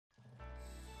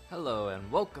Hello and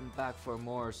welcome back for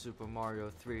more Super Mario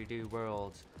 3D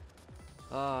World.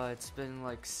 It's been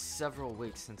like several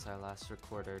weeks since I last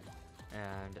recorded,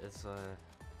 and it's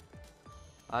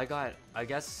I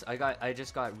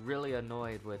just got really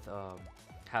annoyed with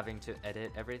having to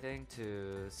edit everything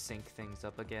to sync things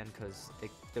up again because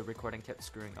the recording kept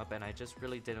screwing up, and I just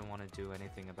really didn't want to do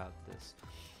anything about this.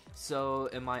 So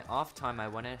in my off time, I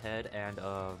went ahead and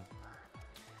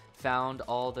found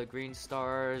all the green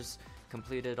stars,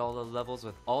 completed all the levels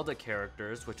with all the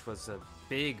characters, which was a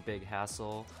big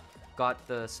hassle. Got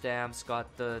the stamps,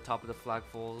 got the top of the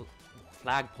flagpole,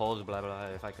 blah blah,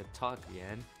 if I could talk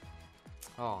again.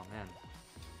 Oh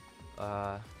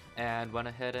man. And went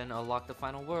ahead and unlocked the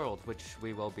final world, which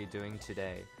we will be doing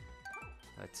today.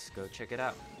 Let's go check it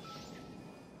out.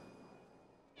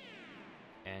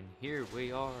 And here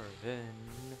we are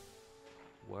in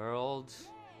World.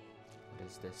 What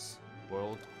is this?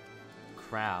 World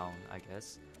Crown, I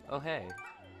guess. Oh hey,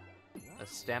 a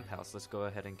stamp house. Let's go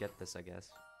ahead and get this, I guess.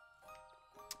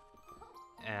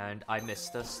 And I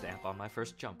missed the stamp on my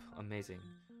first jump. Amazing.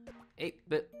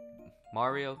 8-bit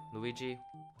Mario, Luigi,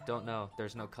 don't know.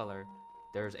 There's no color.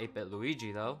 There's 8-bit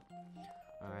Luigi though.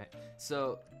 Alright,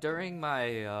 so during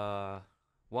my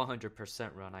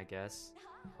 100% run, I guess,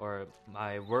 or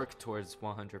my work towards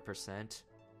 100%,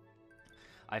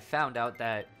 I found out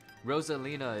that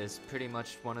Rosalina is pretty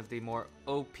much one of the more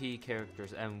OP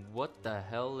characters, and what the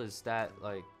hell is that,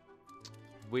 like,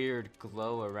 weird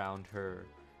glow around her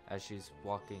as she's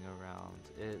walking around?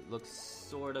 It looks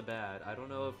sorta bad. I don't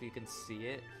know if you can see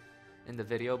it in the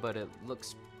video, but it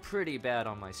looks pretty bad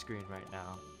on my screen right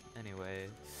now. Anyway,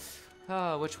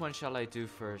 which one shall I do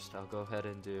first? I'll go ahead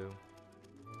and do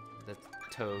the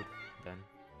Toad then.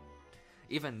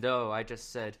 Even though I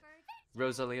just said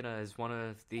Rosalina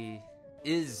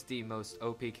is the most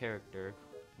OP character.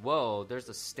 Whoa, there's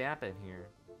a stamp in here.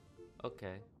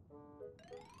 Okay.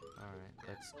 Alright,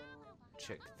 let's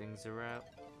check things around.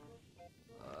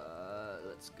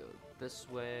 Let's go this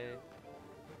way.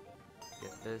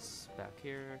 Get this back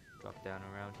here. Drop down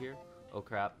around here. Oh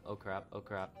crap, oh crap, oh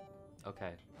crap.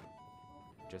 Okay.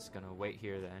 Just gonna wait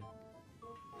here then.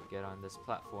 Get on this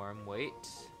platform. Wait.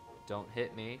 Don't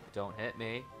hit me. Don't hit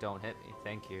me. Don't hit me.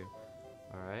 Thank you.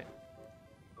 Alright.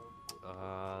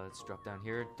 Let's drop down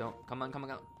here. Come on,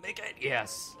 make it,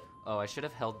 yes! Oh, I should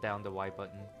have held down the Y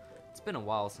button. It's been a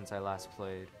while since I last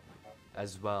played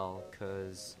as well,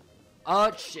 cause,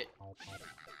 oh shit!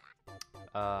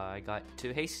 I got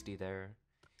too hasty there.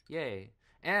 Yay.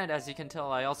 And as you can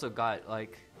tell, I also got,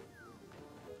 like,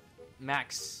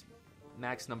 max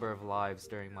number of lives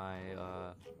during my,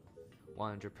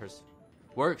 100%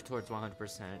 work towards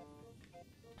 100%.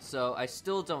 So I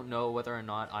still don't know whether or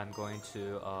not I'm going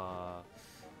to,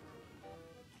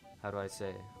 how do I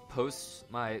say, post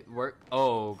my work.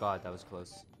 Oh god, that was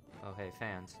close. Oh hey,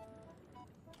 fans.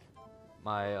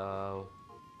 My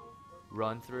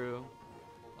run through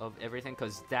of everything,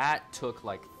 because that took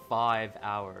like 5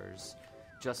 hours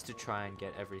just to try and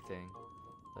get everything.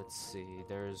 Let's see,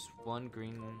 there's one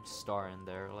green star in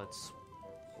there. Let's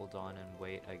hold on and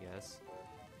wait, I guess.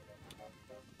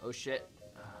 Oh shit.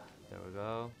 There we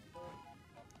go.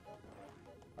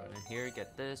 Run in here,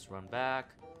 get this, run back.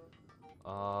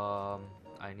 I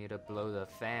need to blow the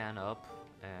fan up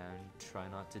and try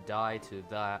not to die to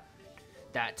that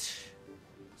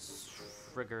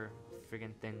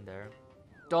friggin' thing there.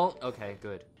 Don't. Okay,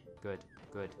 good.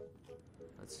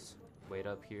 Let's wait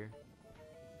up here.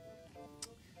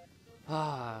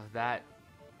 That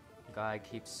guy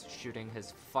keeps shooting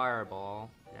his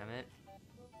fireball. Damn it.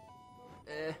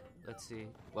 Let's see.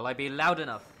 Will I be loud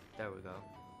enough? There we go.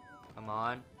 Come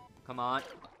on.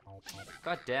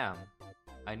 God damn.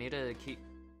 I need to keep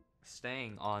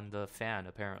staying on the fan,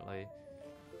 apparently.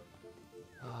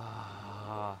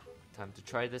 Time to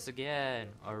try this again.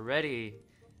 Already.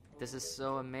 This is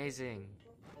so amazing.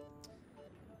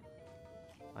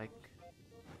 Like,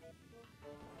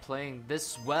 playing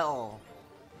this well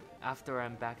after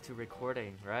I'm back to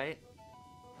recording, right?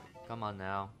 Come on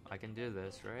now. I can do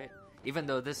this, right? Even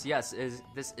though this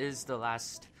is the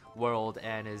last world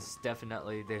and is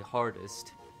definitely the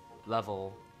hardest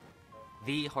level.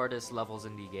 The hardest levels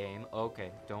in the game.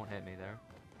 Okay, don't hit me there.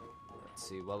 Let's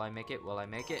see, will I make it?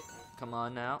 Come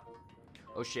on now.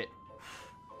 Oh shit.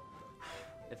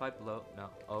 If I blow, no.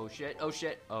 Oh shit,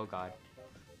 oh god.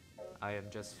 I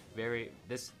am just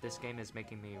this game is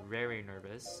making me very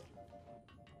nervous.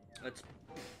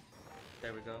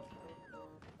 There we go.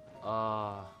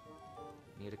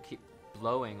 Need to keep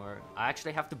blowing, or I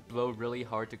actually have to blow really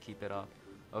hard to keep it up.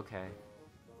 Okay,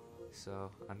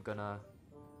 so I'm gonna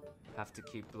have to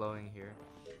keep blowing here.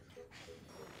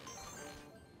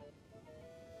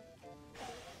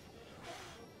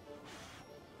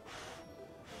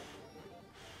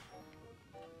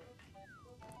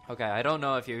 Okay, I don't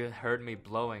know if you heard me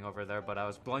blowing over there, but I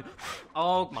was blowing.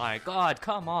 Oh my god,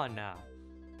 come on now.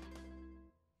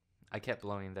 I kept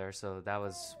blowing there, so that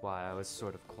was why I was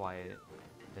sort of quiet.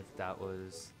 If that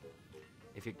was...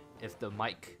 If the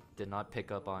mic did not pick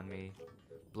up on me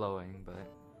blowing, but...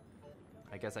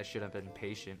 I guess I should have been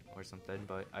patient or something,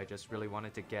 but I just really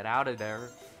wanted to get out of there.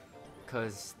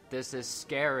 Because this is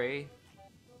scary.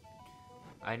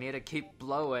 I need to keep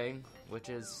blowing, which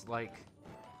is, like...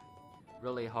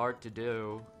 really hard to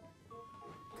do,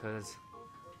 because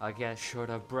I get short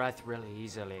of breath really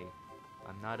easily.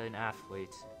 I'm not an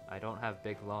athlete. I don't have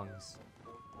big lungs.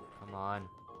 Come on.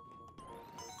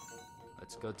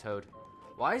 Let's go, Toad.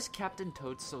 Why is Captain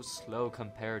Toad so slow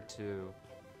compared to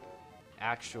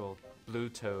actual Blue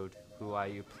Toad, who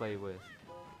I play with?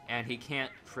 And he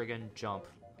can't friggin' jump.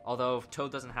 Although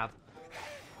Toad doesn't have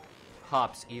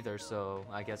hops either, so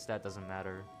I guess that doesn't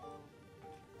matter.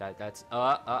 That's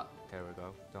there we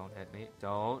go. Don't hit me.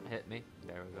 Don't hit me.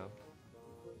 There we go.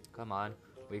 Come on.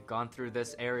 We've gone through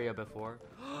this area before.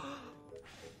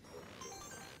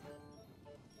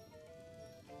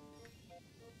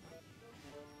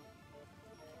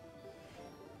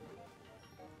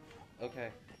 Okay.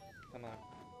 Come on.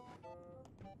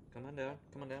 Come on down.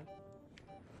 Come on down.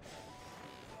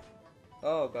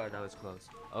 Oh god, that was close.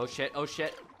 Oh shit. Oh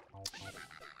shit.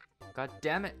 God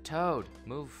damn it, Toad.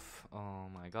 Move. Oh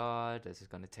my god, this is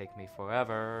gonna take me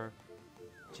forever.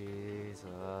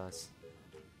 Jesus.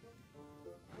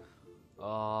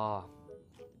 Oh.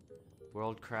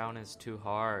 World Crown is too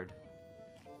hard.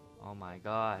 Oh my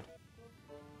god.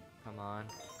 Come on.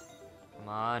 Come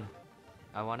on.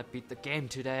 I wanna beat the game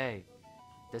today.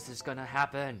 This is gonna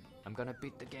happen. I'm gonna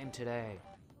beat the game today.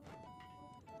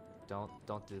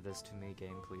 Don't do this to me,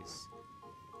 game, please.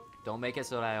 Don't make it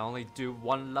so that I only do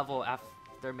one level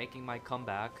after making my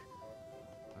comeback.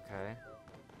 Okay.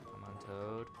 Come on,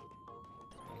 Toad.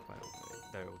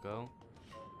 There we go.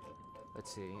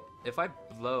 Let's see. If I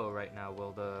blow right now,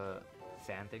 will the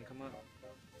fan thing come up?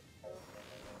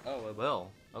 Oh, it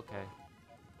will. Okay.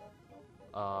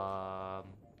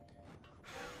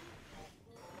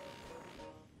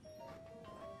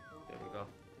 There we go.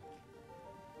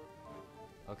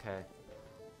 Okay.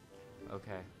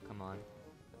 Okay, come on.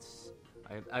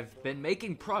 I've been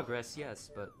making progress, yes,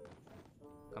 but...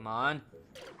 Come on.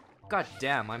 God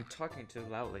damn, I'm talking too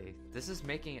loudly. This is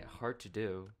making it hard to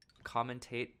do.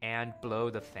 Commentate and blow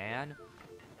the fan?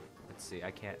 Let's see,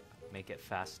 I can't make it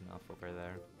fast enough over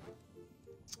there.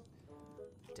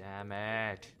 Damn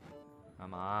it.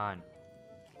 Come on.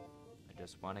 I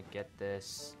just want to get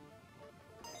this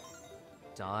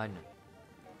done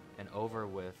and over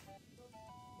with.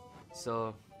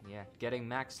 So, yeah, getting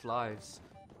max lives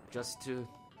just to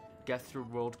get through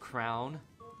World Crown.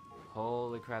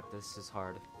 Holy crap, this is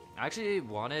hard. I actually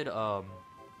wanted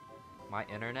my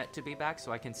internet to be back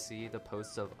so I can see the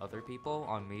posts of other people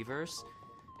on Miiverse,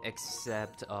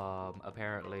 except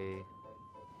apparently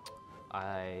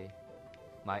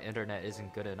my internet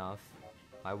isn't good enough.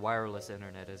 My wireless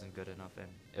internet isn't good enough, and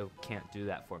it can't do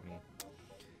that for me.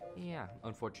 Yeah,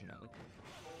 unfortunately.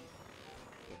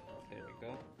 There we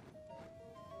go.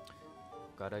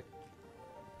 Gotta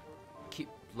keep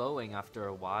blowing after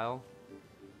a while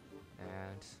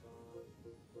and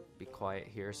be quiet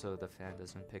here so the fan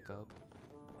doesn't pick up.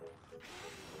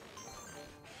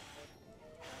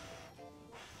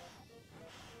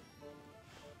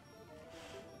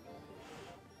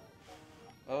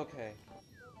 Okay.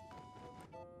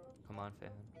 Come on, fan.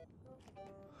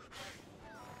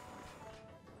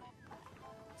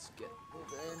 Let's get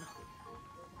moving.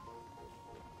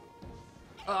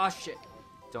 Oh shit.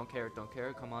 Don't care, don't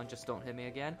care. Come on, just don't hit me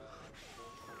again.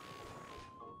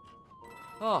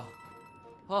 Oh.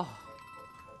 Oh.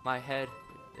 My head,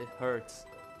 it hurts.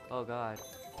 Oh god.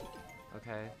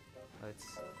 Okay.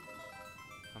 Let's...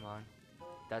 Come on.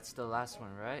 That's the last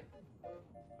one, right?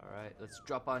 Alright, let's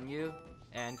drop on you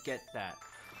and get that.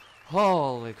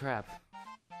 Holy crap.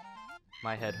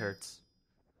 My head hurts.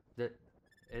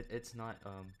 It's not,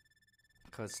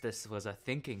 because this was a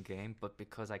thinking game, but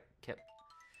because I kept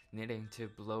needing to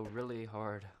blow really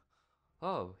hard.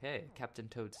 Oh, hey, Captain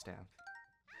Toad stamp.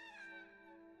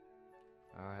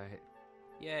 Alright.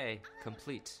 Yay,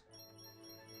 complete.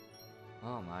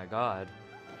 Oh my god.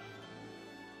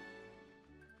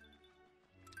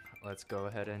 Let's go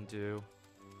ahead and do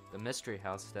the mystery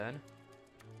house then.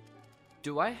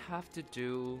 Do I have to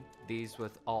do these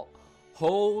with all...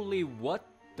 Holy what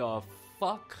the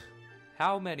fuck?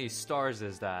 How many stars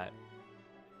is that?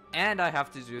 And I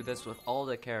have to do this with all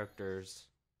the characters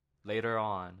later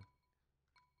on.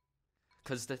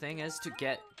 Because the thing is, to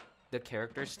get the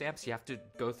character stamps, you have to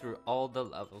go through all the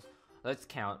levels. Let's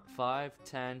count. 5,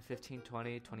 10, 15,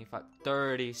 20, 25,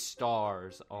 30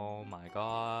 stars. Oh my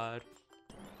god.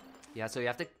 Yeah, so you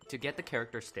have to get the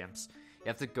character stamps, you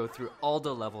have to go through all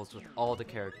the levels with all the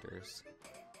characters.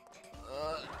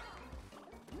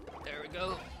 There we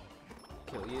go.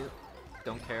 Kill you.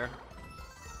 Don't care.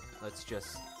 Let's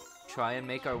just try and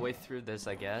make our way through this,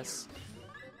 I guess.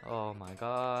 Oh my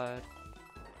god.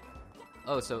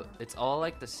 Oh, so it's all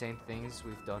like the same things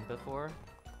we've done before.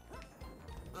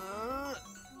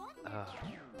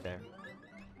 There.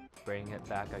 Bring it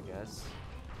back, I guess.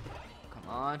 Come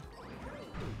on.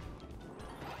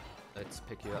 Let's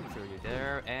pick you up through you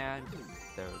there, and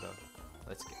there we go.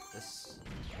 Let's get this,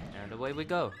 and away we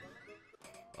go.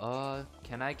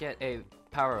 Can I get a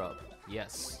power up?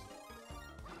 Yes.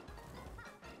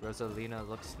 Rosalina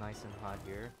looks nice and hot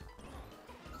here.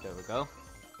 There we go.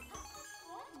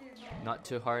 Not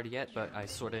too hard yet, but I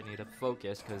sort of need to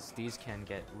focus because these can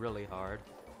get really hard.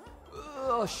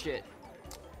 Oh shit.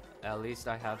 At least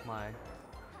I have my...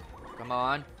 Come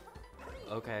on.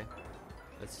 Okay.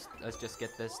 Let's just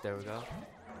get this. There we go.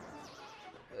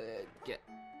 Get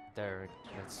there.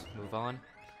 Let's move on.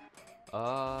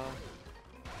 Come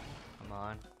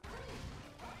on.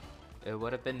 It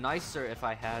would have been nicer if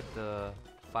I had the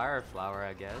fire flower,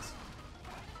 I guess.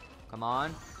 Come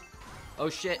on. Oh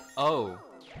shit. Oh.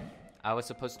 I was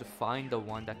supposed to find the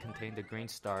one that contained the green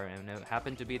star, and it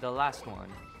happened to be the last one.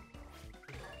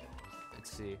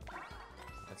 Let's see.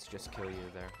 Let's just kill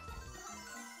you there.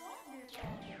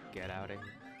 Get out of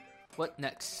here. What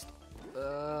next?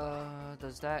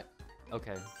 Does that...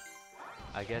 Okay.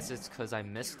 I guess it's because I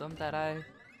missed them that I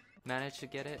managed to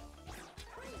get it.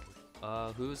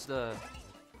 Who's the...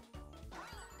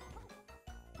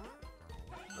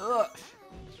 Ugh!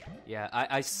 Yeah,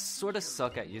 I sort of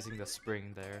suck at using the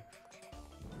spring there.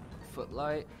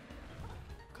 Footlight.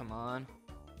 Come on.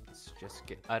 Let's just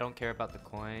get... I don't care about the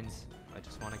coins. I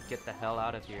just want to get the hell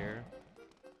out of here.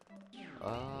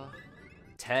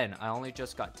 10. I only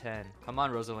just got 10. Come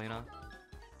on, Rosalina.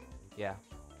 Yeah.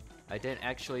 I didn't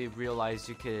actually realize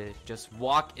you could just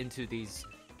walk into these...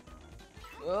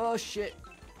 Oh, shit.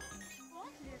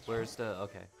 Where's the...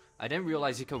 Okay. I didn't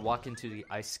realize you could walk into the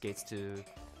ice skates to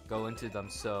go into them,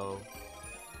 so...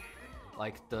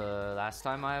 Like the last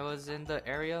time I was in the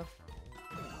area.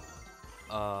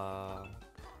 Come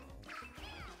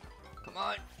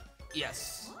on.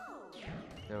 Yes.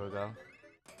 There we go.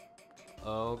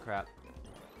 Oh, crap.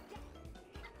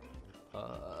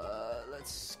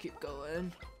 Let's keep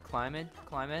going. Climbing,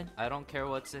 climbing. I don't care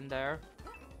what's in there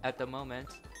at the moment.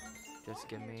 Just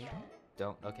give me...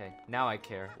 Don't. Okay. Now I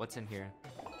care. What's in here?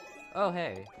 Oh,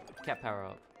 hey. Cat power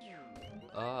up.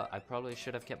 I probably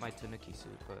should have kept my Tanuki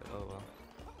suit, but oh well.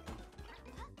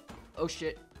 Oh,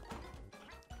 shit.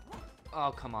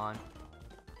 Oh, come on.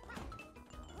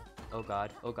 Oh,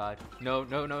 God. Oh, God. No,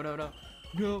 no, no, no, no.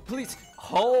 No, please.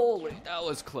 Holy, that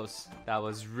was close. That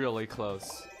was really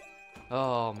close.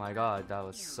 Oh, my God. That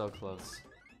was so close.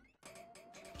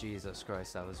 Jesus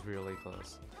Christ, that was really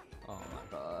close. Oh,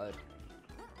 my God.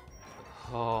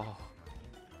 Oh.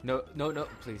 No, no, no.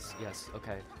 Please. Yes.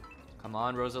 Okay. Come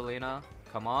on, Rosalina.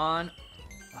 Come on.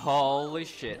 Holy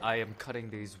shit. I am cutting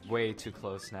these way too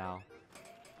close now.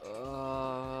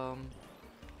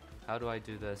 How do I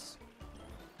do this?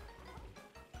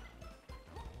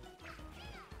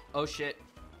 Oh shit.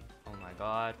 Oh my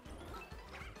god.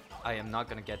 I am not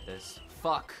gonna get this.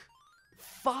 Fuck.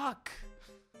 Fuck.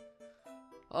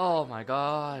 Oh my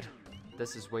god.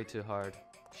 This is way too hard.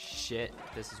 Shit.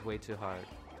 This is way too hard.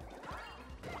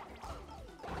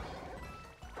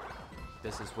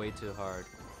 This is way too hard.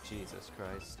 Jesus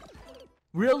Christ.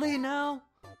 Really now?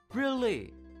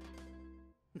 Really?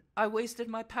 I wasted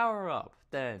my power up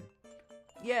then.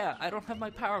 Yeah, I don't have my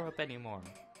power up anymore.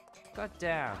 God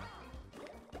damn.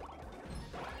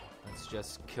 Let's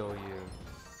just kill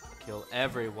you. Kill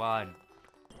everyone.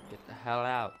 Get the hell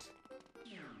out.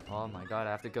 Oh my god,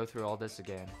 I have to go through all this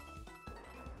again.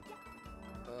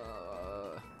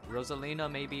 Rosalina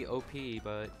may be OP,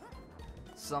 but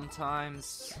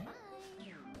sometimes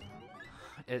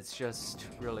it's just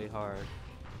really hard.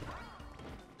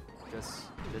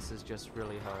 This is just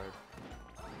really hard.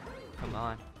 Come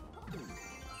on.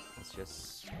 Let's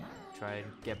just try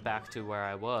and get back to where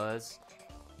I was.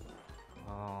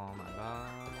 Oh my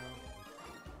god.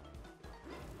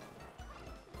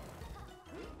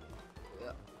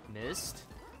 Missed?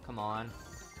 Come on.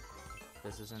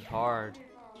 This isn't hard.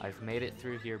 I've made it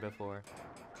through here before.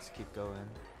 Let's keep going.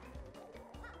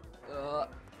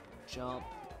 Jump.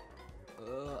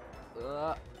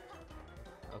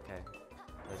 Okay.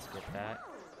 Let's get that.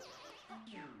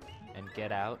 And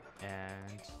get out.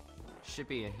 And Should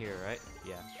be in here, right?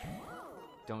 Yeah.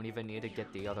 Don't even need to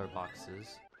get the other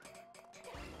boxes.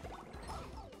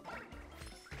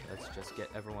 Let's just get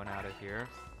everyone out of here.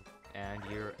 And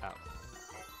you're out.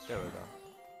 There we go.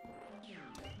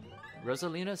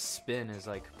 Rosalina's spin is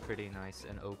like pretty nice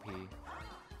and OP.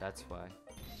 That's why.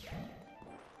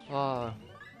 Oh,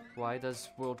 why does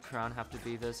World Crown have to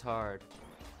be this hard?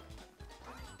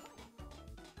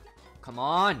 Come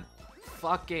on!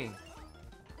 Fucking!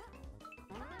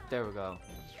 There we go.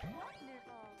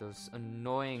 Those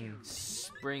annoying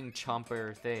spring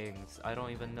chomper things. I don't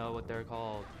even know what they're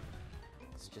called.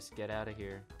 Let's just get out of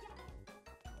here.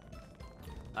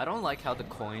 I don't like how the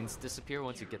coins disappear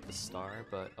once you get the star,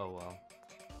 but oh well.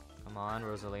 Come on,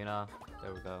 Rosalina.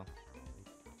 There we go.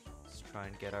 Let's try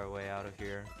and get our way out of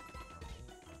here.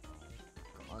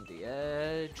 Come on the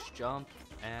edge, jump,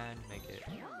 and make it.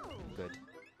 Good.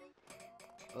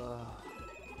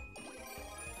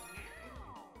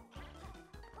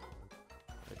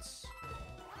 Let's...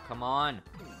 Come on!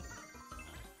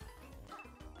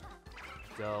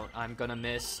 Don't. I'm gonna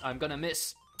miss. I'm gonna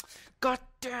miss! God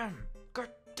damn! God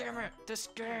damn it! This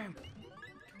game!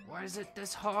 Why is it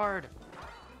this hard?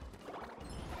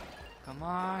 Come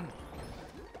on!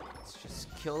 Let's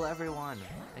just kill everyone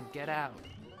and get out.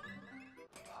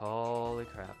 Holy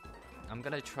crap. I'm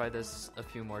gonna try this a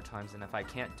few more times, and if I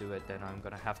can't do it, then I'm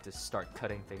gonna have to start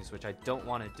cutting things, which I don't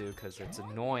want to do because it's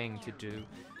annoying to do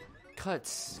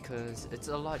cuts, because it's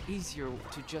a lot easier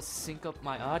to just sync up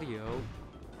my audio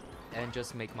and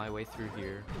just make my way through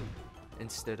here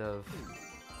instead of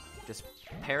just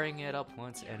pairing it up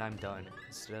once and I'm done,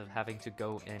 instead of having to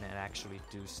go in and actually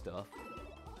do stuff.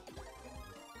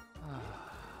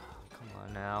 Come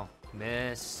on now.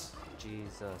 Miss.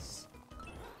 Jesus.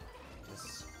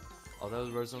 Just... Although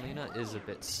Rosalina is a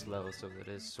bit slow, so it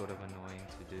is sort of annoying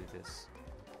to do this.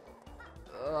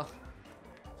 Ugh.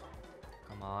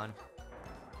 Come on.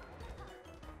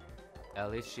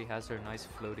 At least she has her nice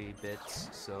floaty bits,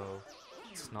 so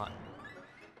it's not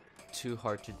too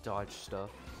hard to dodge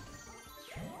stuff.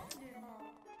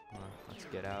 Come on, let's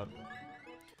get out.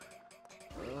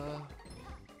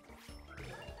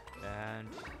 And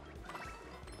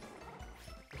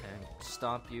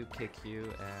stomp you, kick you,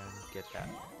 and get that.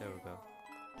 There we go.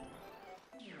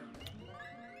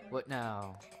 What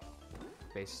now?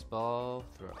 Baseball,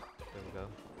 throw. There we go.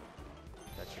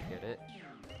 That should get it.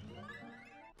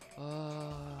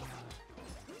 Come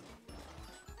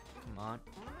on.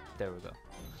 There we go.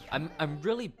 I'm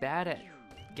really bad at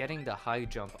getting the high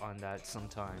jump on that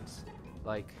sometimes.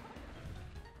 Like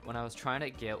when I was trying to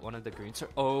get one of the green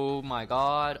stars. Oh my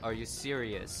god, are you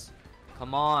serious?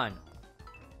 Come on.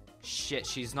 Shit,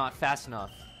 she's not fast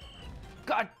enough.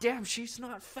 God damn, she's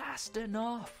not fast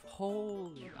enough.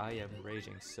 Holy, I am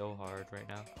raging so hard right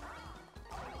now.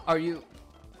 Are you?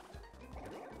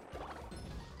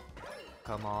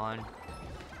 Come on.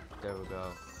 There we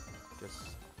go.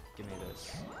 Just give me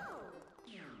this.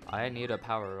 I need a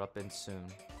power up in soon.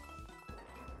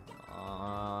 Come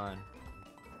on.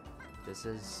 This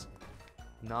is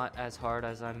not as hard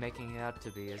as I'm making it out to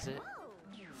be, is it?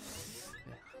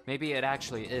 Maybe it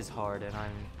actually is hard and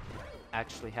I'm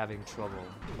actually having trouble,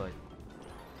 but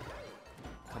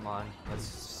come on, let's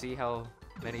see how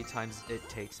many times it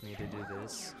takes me to do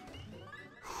this.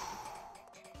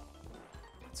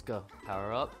 Let's go.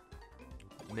 Power up.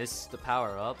 Miss the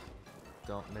power up.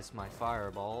 Don't miss my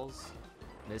fireballs.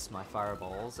 Miss my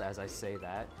fireballs as I say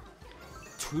that.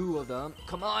 2 of them.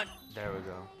 Come on! There we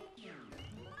go.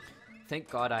 Thank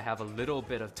God I have a little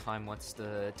bit of time once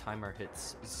the timer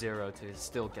hits 0 to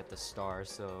still get the star,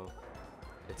 so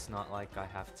it's not like I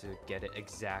have to get it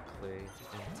exactly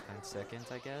in 10 seconds,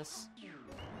 I guess.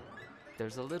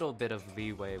 There's a little bit of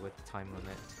leeway with the time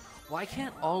limit. Why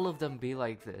can't all of them be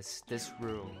like this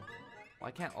room?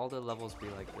 Why can't all the levels be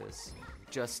like this?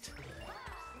 Just,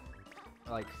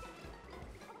 like,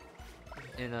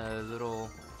 in a little...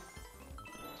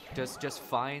 Just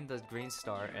find the green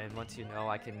star, and once you know,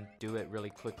 I can do it really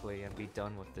quickly and be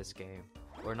done with this game.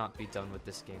 Or not be done with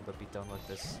this game, but be done with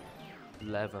this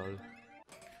level.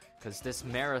 Because this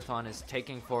marathon is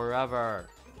taking forever.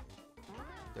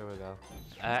 There we go.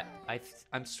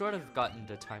 I'm sort of gotten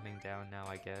the timing down now,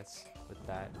 I guess, with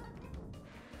that.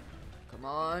 Come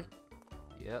on.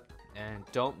 Yep. And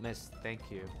don't miss. Thank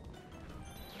you.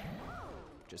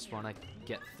 Just want to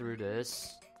get through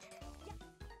this.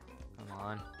 Come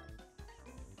on.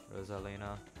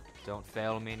 Rosalina, don't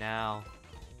fail me now.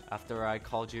 After I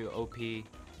called you OP,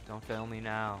 don't fail me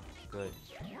now. Good.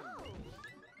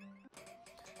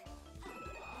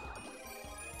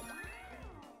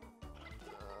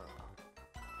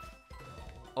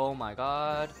 Oh my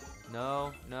god.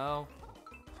 No, no.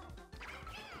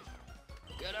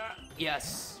 Get up!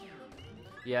 Yes!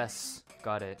 Yes,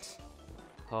 got it.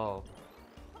 Oh.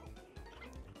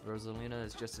 Rosalina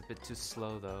is just a bit too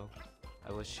slow though.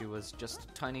 I wish she was just a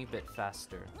tiny bit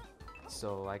faster,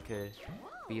 so I could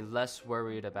be less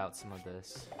worried about some of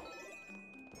this.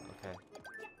 Okay.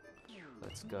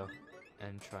 Let's go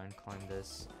and try and climb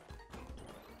this.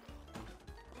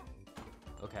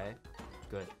 Okay,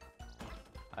 good.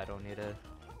 I don't need to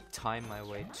time my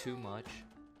way too much.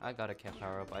 I got a cat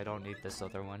power up. I don't need this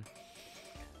other one.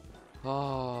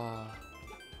 Oh,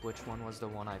 which one was the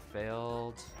one I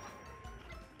failed?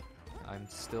 I'm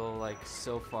still like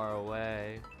so far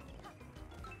away.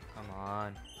 Come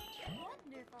on.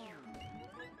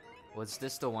 Was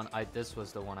this the one this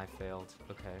was the one I failed.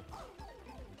 Okay.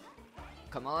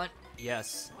 Come on.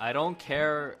 Yes. I don't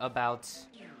care about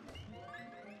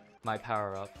my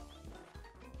power up.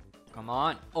 Come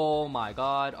on. Oh my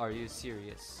god, are you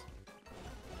serious?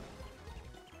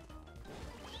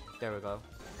 There we go.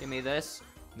 Give me this.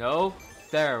 No.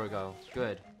 There we go.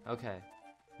 Good. Okay.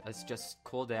 Let's just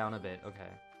cool down a bit. Okay.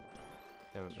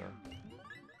 There we go.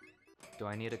 Do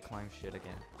I need to climb shit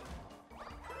again?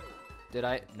 Did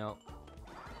I? No.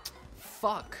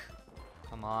 Fuck.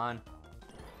 Come on.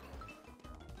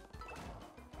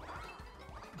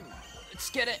 Let's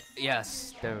get it.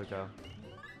 Yes. There we go.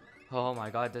 Oh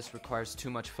my god, this requires too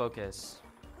much focus.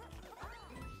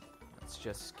 Let's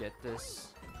just get this.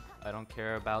 I don't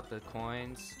care about the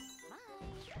coins.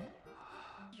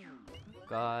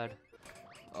 God.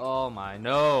 Oh my,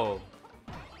 no.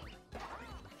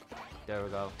 There we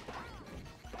go.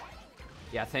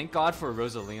 Yeah, thank God for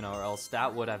Rosalina, or else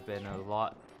that would have been a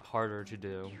lot harder to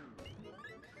do.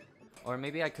 Or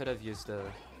maybe I could have used the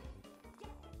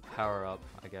power up,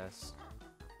 I guess.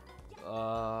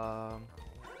 How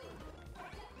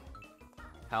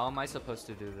am I supposed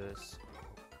to do this?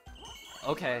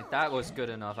 Okay, that was good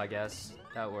enough, I guess.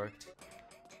 That worked.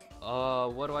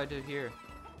 What do I do here?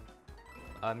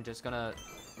 I'm just gonna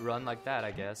run like that,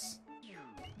 I guess.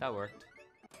 That worked.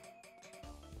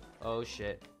 Oh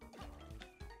shit.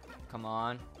 Come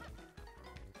on.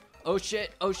 Oh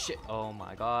shit, oh shit. Oh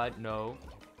my god, no.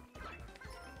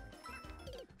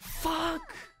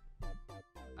 Fuck!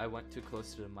 I went too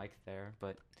close to the mic there,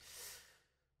 but...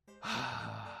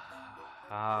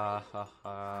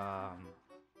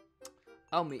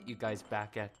 I'll meet you guys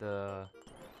back at the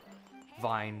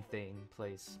Vine thing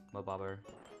place, Mobobber.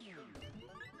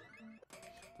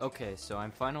 Okay, so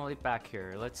I'm finally back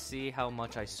here. Let's see how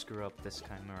much I screw up this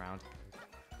time around.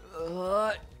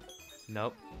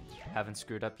 Nope, haven't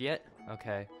screwed up yet.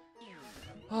 Okay.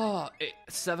 Oh,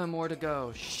 7 more to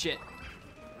go. Shit.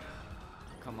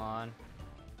 Come on.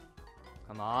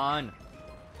 Come on.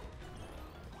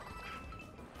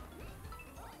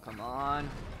 Come on.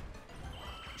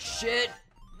 Shit.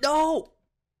 No!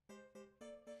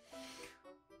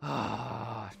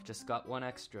 Ah, just got 1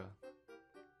 extra.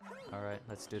 Alright,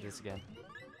 let's do this again.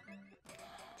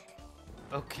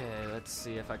 Okay, let's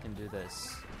see if I can do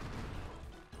this.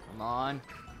 Come on.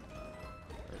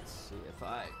 Let's see if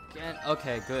I can.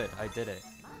 Okay, good. I did it.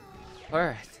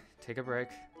 Alright, take a break.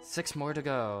 6 more to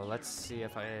go. Let's see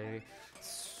if I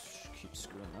keep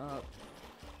screwing up.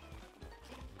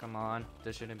 Come on.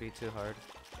 This shouldn't be too hard.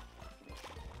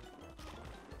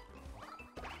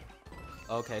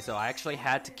 Okay, so I actually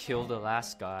had to kill the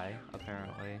last guy,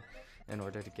 apparently, in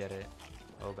order to get it.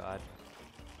 Oh god.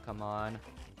 Come on.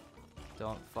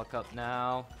 Don't fuck up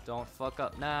now. Don't fuck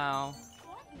up now.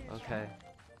 Okay.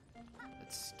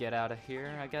 Let's get out of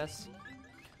here, I guess.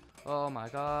 Oh my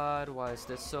god, why is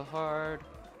this so hard?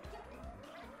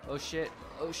 Oh shit,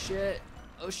 oh shit,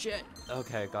 oh shit.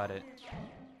 Okay, got it.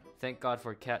 Thank god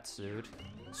for cat suit.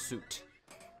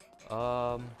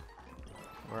 Where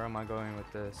am I going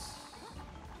with this?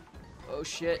 Oh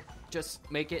shit,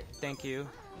 just make it, thank you.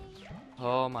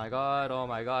 Oh my god,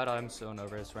 I'm so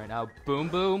nervous right now. Boom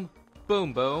boom,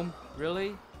 boom boom,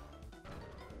 really?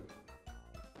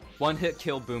 1 hit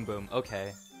kill boom boom,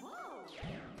 okay.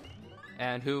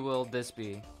 And who will this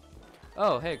be?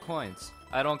 Oh, hey, coins.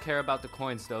 I don't care about the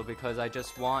coins though, because I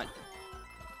just want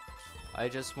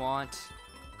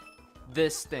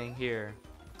this thing here.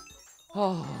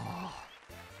 Oh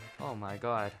my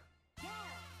god.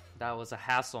 That was a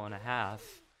hassle and a half.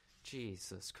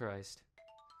 Jesus Christ.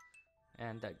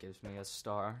 And that gives me a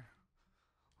star.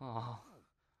 Oh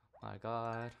my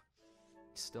god.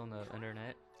 Still no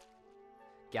internet.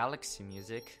 Galaxy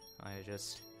music. I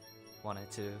just wanted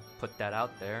to put that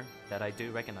out there, that I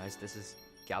do recognize this is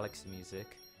Galaxy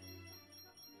music.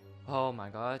 Oh my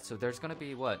god, so there's gonna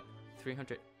be what?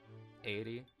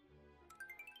 380?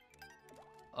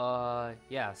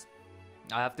 Yes.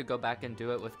 I have to go back and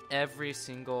do it with every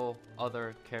single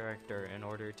other character in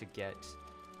order to get...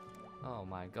 Oh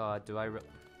my god,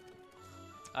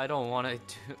 I don't want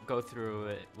to go through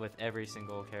it with every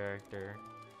single character,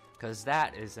 because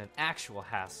that is an actual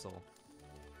hassle.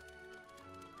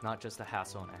 Not just a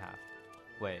hassle and a half.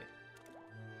 Wait.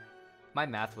 My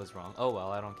math was wrong. Oh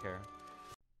well, I don't care.